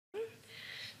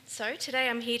So today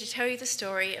I'm here to tell you the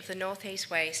story of the North East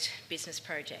Waste Business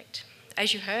Project.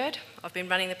 As you heard, I've been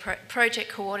running the project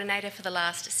coordinator for the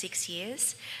last 6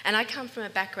 years, and I come from a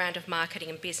background of marketing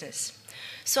and business.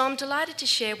 So I'm delighted to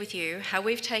share with you how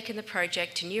we've taken the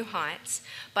project to new heights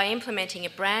by implementing a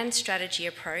brand strategy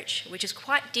approach, which is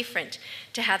quite different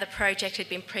to how the project had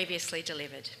been previously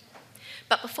delivered.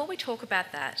 But before we talk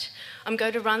about that, I'm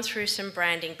going to run through some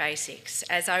branding basics,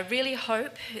 as I really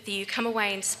hope that you come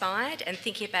away inspired and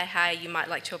thinking about how you might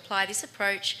like to apply this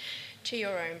approach to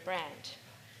your own brand.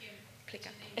 Click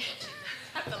up.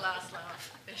 Have the last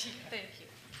laugh. Thank you.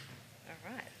 All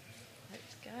right,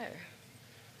 let's go.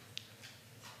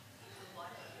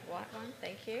 White one,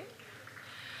 thank you.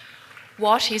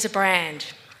 What is a brand?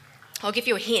 I'll give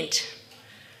you a hint.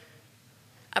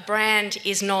 A brand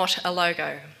is not a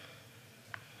logo.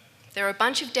 There are a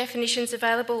bunch of definitions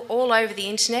available all over the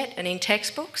internet and in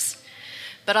textbooks,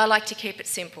 but I like to keep it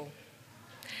simple.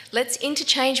 Let's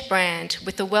interchange brand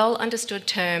with the well-understood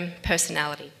term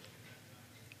personality.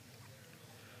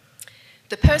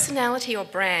 The personality or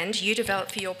brand you develop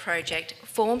for your project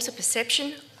forms a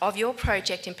perception of your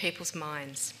project in people's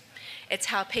minds. It's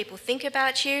how people think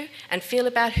about you and feel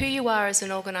about who you are as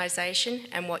an organisation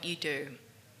and what you do.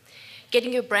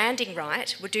 Getting your branding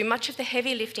right will do much of the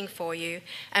heavy lifting for you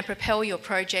and propel your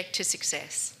project to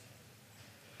success.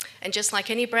 And just like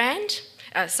any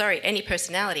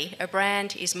personality, a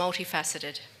brand is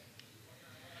multifaceted.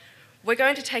 We're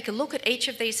going to take a look at each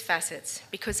of these facets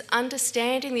because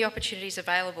understanding the opportunities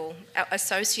available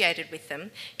associated with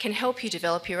them can help you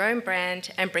develop your own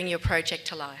brand and bring your project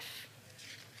to life.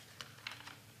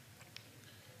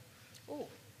 Oh,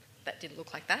 that didn't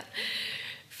look like that.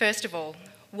 First of all,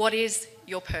 what is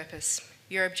your purpose,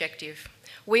 your objective?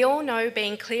 We all know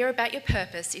being clear about your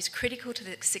purpose is critical to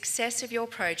the success of your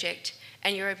project,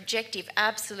 and your objective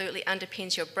absolutely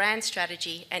underpins your brand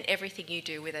strategy and everything you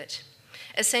do with it.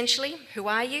 Essentially, who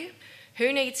are you?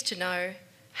 Who needs to know?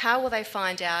 How will they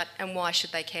find out? And why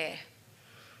should they care?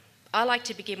 I like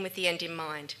to begin with the end in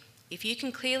mind. If you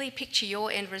can clearly picture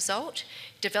your end result,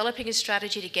 developing a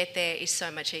strategy to get there is so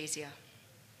much easier.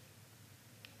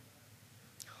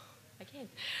 Again,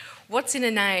 what's in a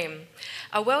name?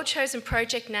 A well-chosen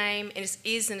project name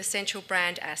is an essential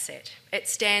brand asset. It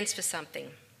stands for something.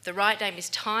 The right name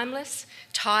is timeless,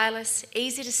 tireless,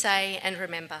 easy to say and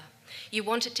remember. You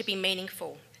want it to be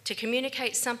meaningful, to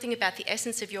communicate something about the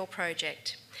essence of your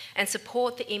project and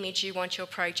support the image you want your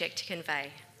project to convey.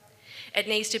 It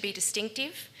needs to be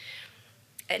distinctive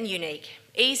and unique,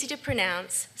 easy to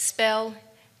pronounce, spell,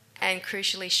 and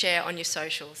crucially share on your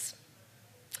socials.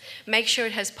 Make sure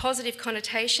it has positive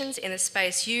connotations in the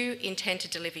space you intend to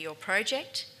deliver your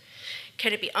project.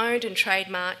 Can it be owned and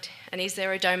trademarked? And is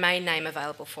there a domain name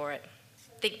available for it?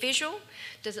 Think visual.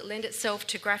 Does it lend itself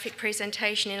to graphic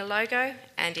presentation in a logo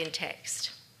and in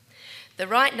text? The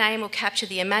right name will capture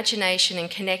the imagination and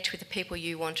connect with the people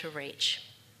you want to reach.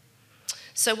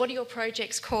 So what are your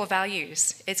project's core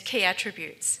values, its key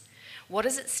attributes? What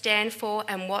does it stand for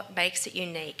and what makes it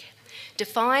unique?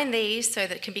 Define these so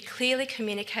that it can be clearly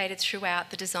communicated throughout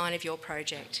the design of your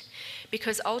project.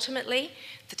 Because ultimately,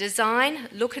 the design,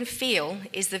 look and feel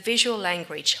is the visual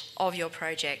language of your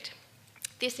project.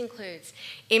 This includes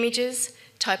images,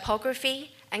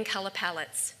 typography, and colour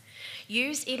palettes.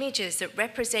 Use images that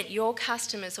represent your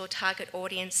customers or target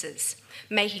audiences,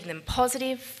 making them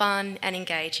positive, fun, and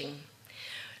engaging.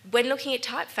 When looking at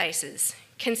typefaces,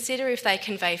 consider if they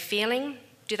convey feeling.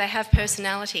 Do they have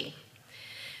personality?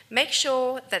 Make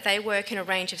sure that they work in a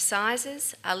range of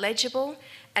sizes, are legible,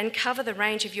 and cover the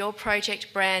range of your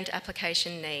project brand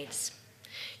application needs.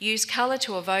 Use colour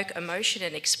to evoke emotion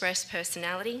and express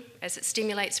personality as it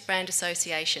stimulates brand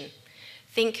association.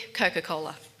 Think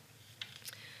Coca-Cola.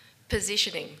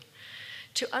 Positioning.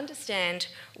 To understand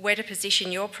where to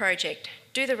position your project,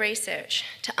 do the research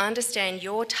to understand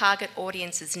your target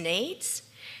audience's needs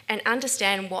and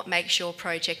understand what makes your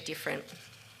project different.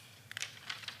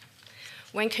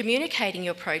 When communicating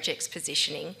your project's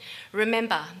positioning,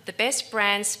 remember the best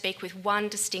brands speak with one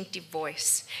distinctive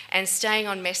voice, and staying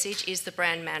on message is the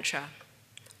brand mantra.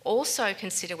 Also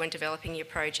consider when developing your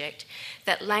project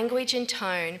that language and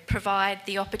tone provide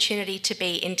the opportunity to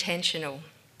be intentional.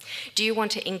 Do you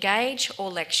want to engage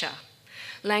or lecture?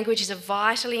 Language is a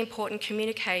vitally important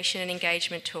communication and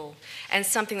engagement tool, and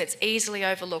something that's easily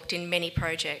overlooked in many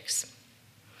projects.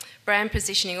 Brand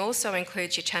positioning also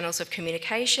includes your channels of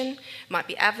communication, might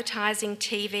be advertising,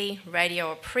 TV, radio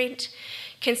or print.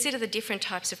 Consider the different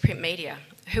types of print media.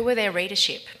 Who are their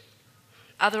readership?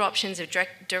 Other options are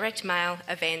direct mail,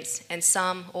 events, and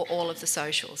some or all of the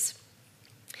socials.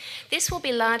 This will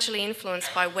be largely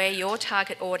influenced by where your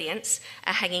target audience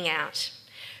are hanging out.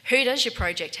 Who does your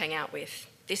project hang out with?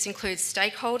 This includes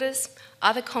stakeholders,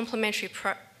 other complementary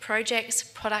projects,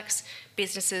 products,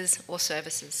 businesses, or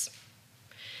services.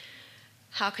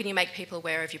 How can you make people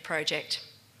aware of your project?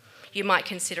 You might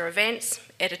consider events,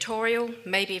 editorial,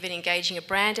 maybe even engaging a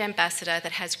brand ambassador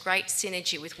that has great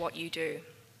synergy with what you do.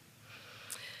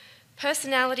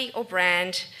 Personality or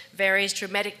brand varies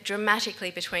dramatically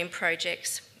between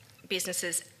projects,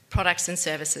 businesses, products and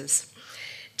services.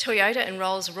 Toyota and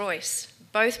Rolls-Royce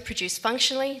both produce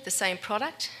functionally the same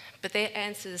product, but their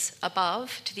answers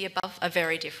above are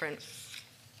very different.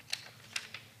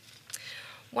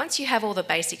 Once you have all the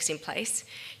basics in place,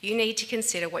 you need to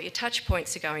consider what your touch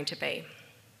points are going to be.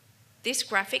 This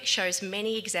graphic shows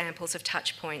many examples of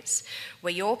touch points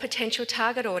where your potential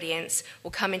target audience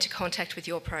will come into contact with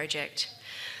your project.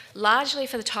 Largely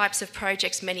for the types of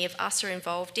projects many of us are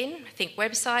involved in, think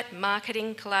website,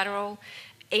 marketing, collateral,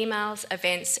 emails,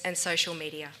 events, and social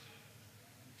media.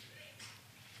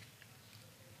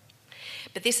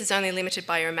 But this is only limited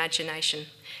by your imagination.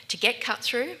 To get cut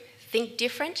through, think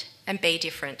different and be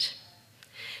different.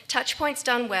 Touchpoints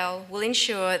done well will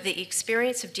ensure the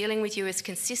experience of dealing with you is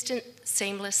consistent,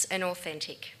 seamless, and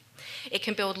authentic. It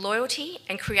can build loyalty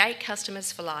and create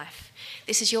customers for life.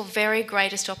 This is your very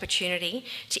greatest opportunity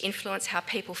to influence how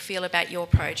people feel about your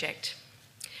project.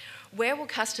 Where will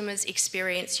customers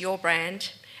experience your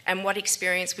brand, and what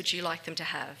experience would you like them to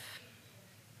have?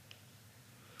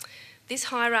 This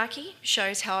hierarchy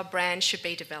shows how a brand should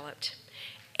be developed.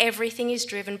 Everything is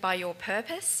driven by your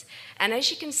purpose, and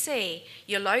as you can see,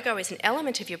 your logo is an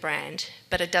element of your brand,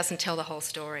 but it doesn't tell the whole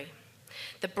story.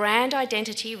 The brand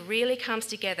identity really comes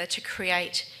together to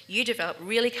create your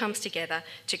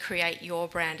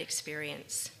brand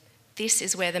experience. This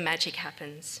is where the magic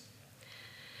happens.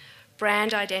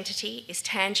 Brand identity is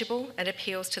tangible and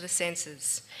appeals to the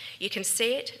senses. You can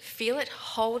see it, feel it,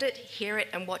 hold it, hear it,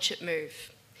 and watch it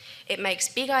move. It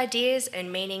makes big ideas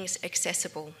and meanings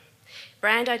accessible.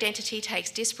 Brand identity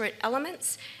takes disparate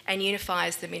elements and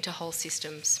unifies them into whole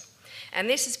systems. And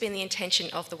this has been the intention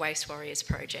of the Waste Warriors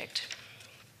project.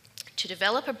 To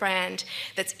develop a brand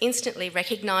that's instantly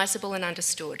recognisable and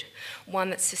understood,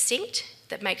 one that's succinct,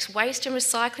 that makes waste and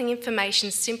recycling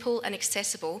information simple and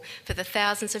accessible for the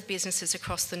thousands of businesses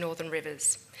across the Northern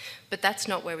Rivers. But that's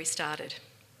not where we started.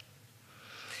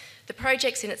 The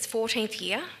project's in its 14th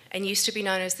year and used to be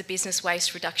known as the Business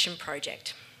Waste Reduction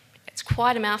Project. It's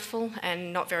quite a mouthful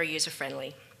and not very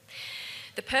user-friendly.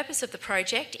 The purpose of the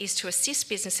project is to assist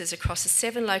businesses across the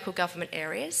 7 local government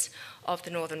areas of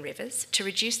the Northern Rivers to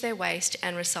reduce their waste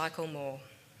and recycle more.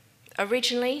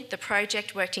 Originally, the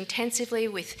project worked intensively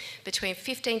with between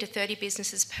 15 to 30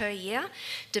 businesses per year,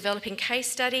 developing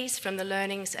case studies from the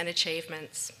learnings and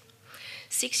achievements.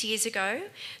 6 years ago,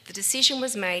 the decision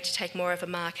was made to take more of a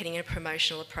marketing and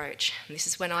promotional approach. And this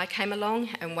is when I came along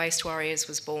and Waste Warriors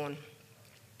was born.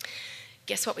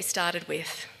 Guess what we started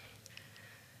with?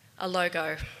 A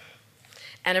logo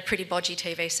and a pretty bodgy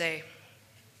TVC.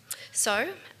 So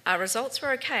our results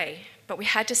were okay, but we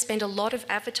had to spend a lot of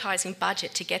advertising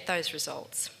budget to get those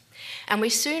results. And we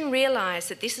soon realised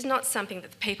that this is not something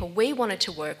that the people we wanted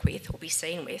to work with or be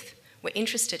seen with were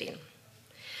interested in.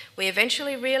 We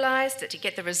eventually realised that to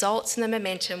get the results and the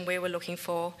momentum we were looking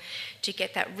for, to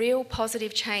get that real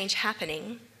positive change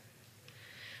happening,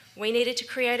 we needed to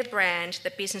create a brand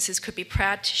that businesses could be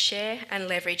proud to share and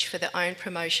leverage for their own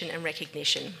promotion and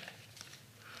recognition.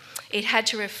 It had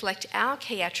to reflect our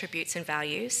key attributes and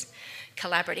values: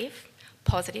 collaborative,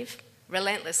 positive,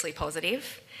 relentlessly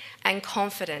positive, and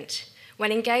confident.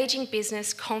 When engaging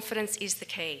business, confidence is the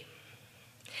key.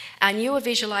 Our newer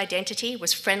visual identity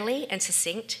was friendly and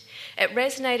succinct. It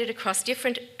resonated across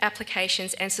different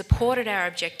applications and supported our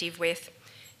objective with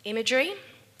imagery,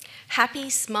 happy,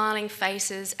 smiling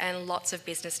faces, and lots of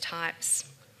business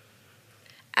types.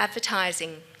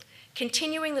 Advertising,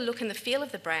 continuing the look and the feel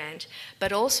of the brand,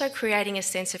 but also creating a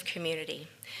sense of community.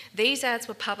 These ads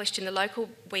were published in the local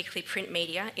weekly print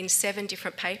media in 7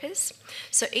 different papers,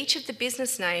 so each of the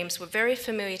business names were very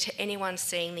familiar to anyone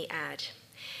seeing the ad.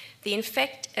 The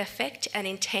effect and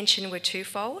intention were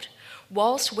twofold.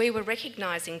 Whilst we were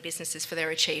recognising businesses for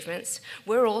their achievements,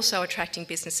 we're also attracting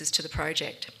businesses to the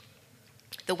project.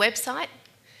 The website,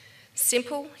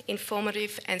 simple,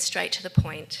 informative, and straight to the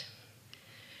point.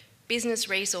 Business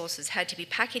resources had to be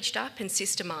packaged up and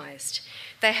systemised.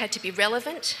 They had to be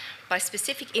relevant by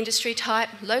specific industry type,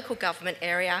 local government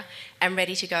area, and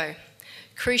ready to go.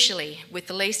 Crucially, with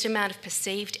the least amount of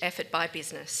perceived effort by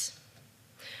business.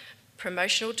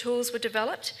 Promotional tools were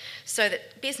developed so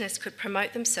that business could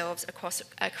promote themselves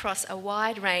across a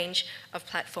wide range of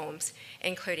platforms,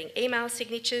 including email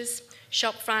signatures,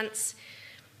 shop fronts,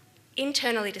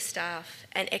 internally to staff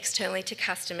and externally to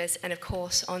customers, and of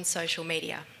course on social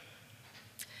media.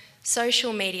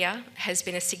 Social media has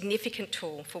been a significant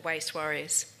tool for Waste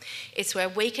Warriors. It's where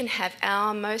we can have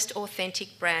our most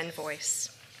authentic brand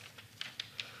voice.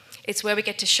 It's where we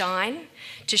get to shine,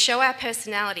 to show our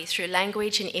personality through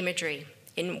language and imagery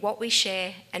in what we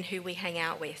share and who we hang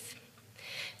out with.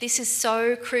 This is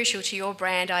so crucial to your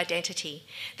brand identity.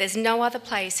 There's no other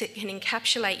place that can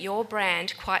encapsulate your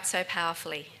brand quite so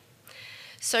powerfully.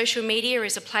 Social media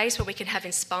is a place where we can have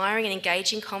inspiring and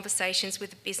engaging conversations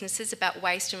with businesses about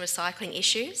waste and recycling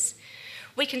issues.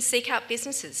 We can seek out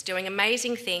businesses doing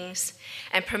amazing things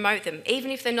and promote them,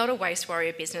 even if they're not a Waste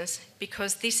Warrior business,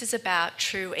 because this is about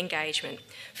true engagement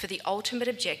for the ultimate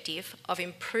objective of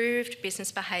improved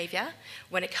business behaviour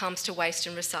when it comes to waste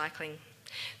and recycling.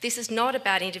 This is not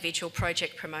about individual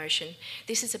project promotion.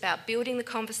 This is about building the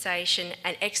conversation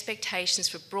and expectations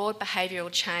for broad behavioural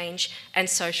change and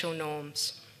social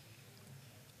norms.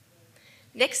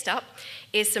 Next up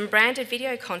is some branded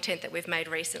video content that we've made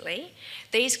recently.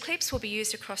 These clips will be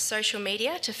used across social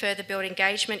media to further build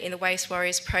engagement in the Waste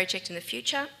Warriors project in the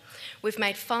future. We've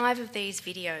made 5 of these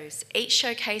videos, each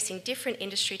showcasing different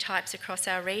industry types across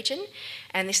our region,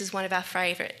 and this is one of our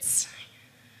favourites.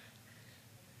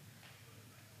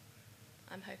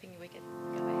 I'm hoping we can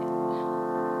go ahead.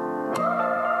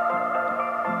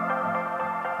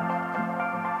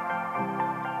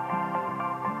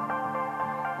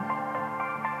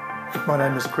 My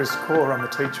name is Chris Kaur. I'm a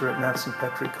teacher at Mount St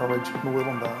Patrick College,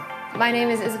 Murwillumbah. My name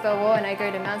is Isabel Waugh and I go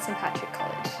to Mount St Patrick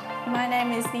College. My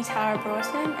name is Nitara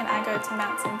Broughton and I go to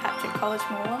Mount St Patrick College,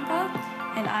 Murwillumbah,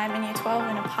 and I'm in Year 12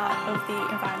 and a part of the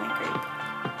Environment Group.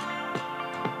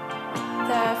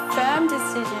 The firm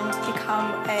decision to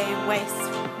become a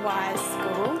waste-wise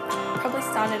school probably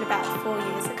started about 4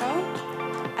 years ago.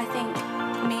 I think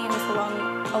me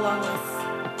along with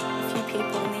a few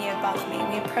people in the year above me,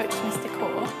 we approached Mr.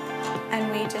 Kaur and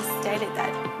we just stated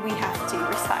that we have to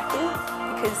recycle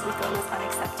because we thought it was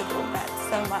unacceptable that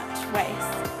so much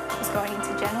waste was going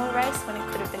into general waste when it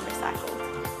could have been recycled.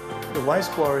 The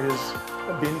Waste Warriors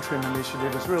bin trim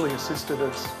initiative has really assisted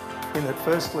us in that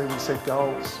firstly we set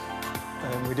goals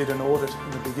and we did an audit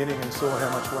in the beginning and saw how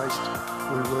much waste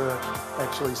we were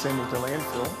actually sending to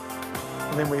landfill,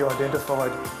 and then we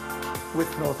identified with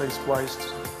North East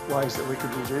Waste ways that we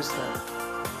could reduce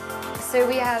that. So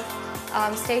we have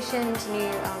stationed new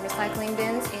recycling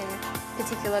bins in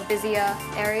particular busier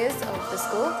areas of the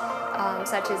school,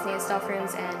 such as near staff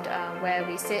rooms and where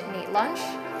we sit and eat lunch.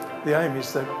 The aim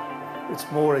is that it's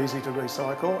more easy to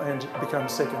recycle and it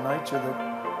becomes second nature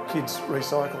that kids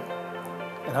recycle.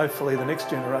 And hopefully the next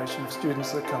generation of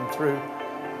students that come through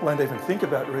won't even think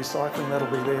about recycling, that'll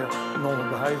be their normal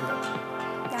behaviour.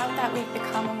 Now that we've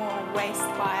become a more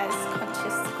waste-wise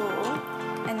conscious school,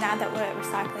 and now that we're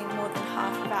recycling more than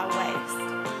half of our waste,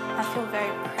 I feel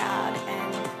very proud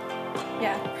and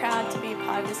proud to be a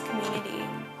part of this community.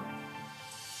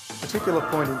 A particular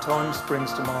point in time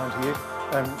springs to mind here.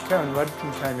 Karen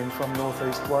Rudkin came in from North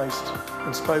East Waste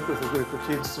and spoke with a group of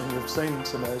kids, and you've seen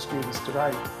some of those students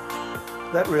today.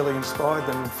 That really inspired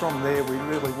them, and from there we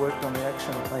really worked on the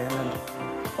action plan, and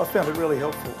I found it really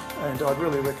helpful, and I'd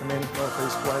really recommend North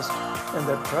East Waste and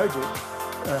that project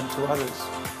to others.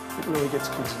 It really gets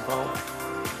kids involved,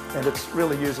 and it's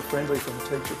really user-friendly from a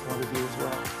teacher point of view as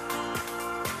well.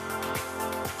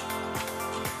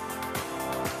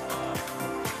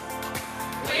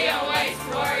 We are Waste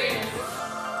Warriors!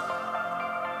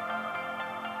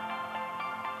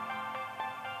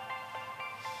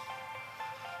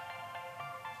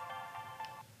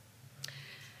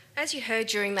 As you heard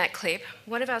during that clip,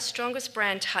 one of our strongest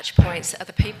brand touch points are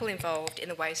the people involved in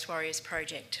the Waste Warriors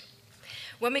project.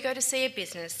 When we go to see a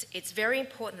business, it's very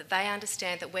important that they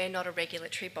understand that we're not a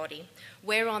regulatory body.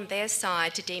 We're on their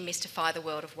side to demystify the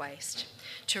world of waste,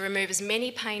 to remove as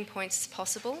many pain points as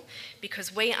possible,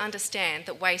 because we understand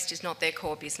that waste is not their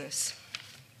core business.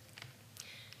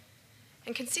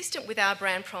 And consistent with our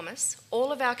brand promise,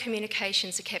 all of our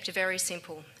communications are kept very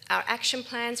simple. Our action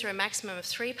plans are a maximum of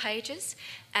 3 pages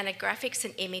and are graphics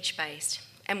and image based,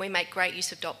 and we make great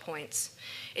use of dot points.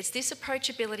 It's this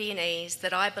approachability and ease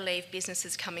that I believe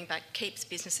keeps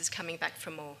businesses coming back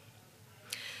for more.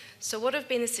 So what have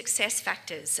been the success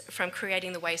factors from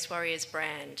creating the Waste Warriors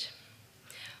brand?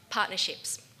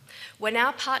 Partnerships. We're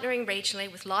now partnering regionally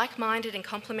with like-minded and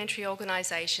complementary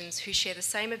organisations who share the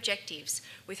same objectives,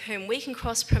 with whom we can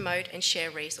cross-promote and share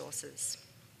resources.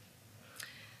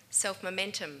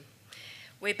 Self-momentum.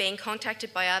 We're being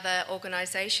contacted by other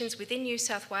organisations within New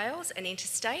South Wales and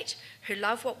interstate who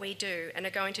love what we do and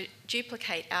are going to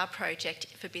duplicate our project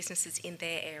for businesses in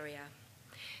their area.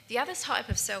 The other type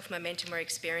of self-momentum we're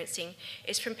experiencing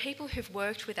is from people who've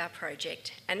worked with our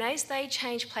project, and as they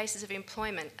change places of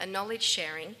employment, are knowledge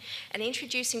sharing and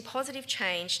introducing positive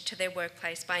change to their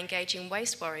workplace by engaging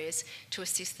waste warriors to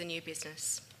assist the new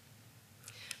business.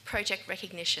 Project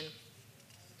recognition.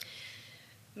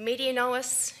 Media know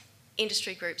us,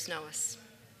 industry groups know us.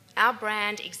 Our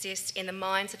brand exists in the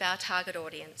minds of our target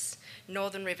audience,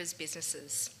 Northern Rivers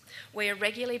businesses. We are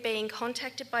regularly being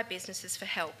contacted by businesses for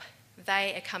help.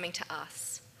 They are coming to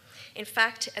us. In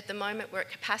fact, at the moment we're at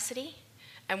capacity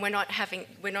and we don't have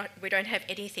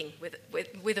anything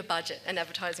with a budget, an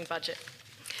advertising budget.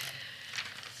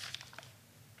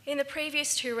 In the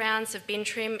previous 2 rounds of bin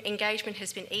trim, engagement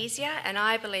has been easier, and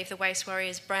I believe the Waste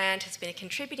Warriors brand has been a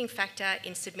contributing factor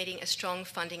in submitting a strong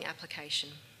funding application.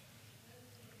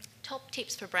 Top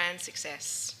tips for brand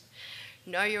success.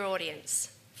 Know your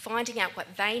audience. Finding out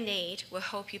what they need will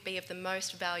help you be of the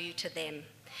most value to them.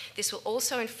 This will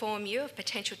also inform you of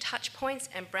potential touch points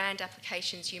and brand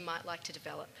applications you might like to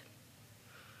develop.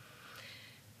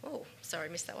 Oh, sorry,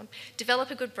 missed that one.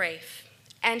 Develop a good brief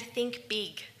and think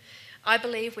big. I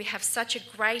believe we have such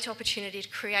a great opportunity to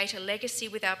create a legacy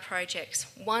with our projects,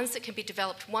 ones that can be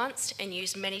developed once and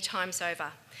used many times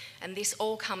over. And this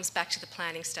all comes back to the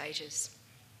planning stages.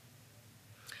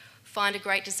 Find a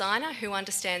great designer who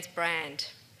understands brand.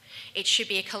 It should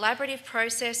be a collaborative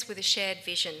process with a shared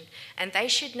vision, and they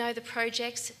should know the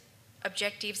project's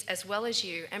objectives as well as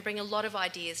you and bring a lot of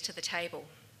ideas to the table.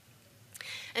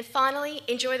 And finally,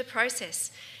 enjoy the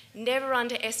process. Never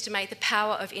underestimate the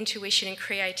power of intuition and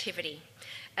creativity.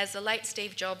 As the late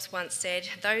Steve Jobs once said,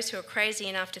 those who are crazy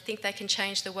enough to think they can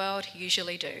change the world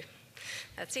usually do.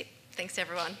 That's it. Thanks,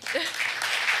 everyone.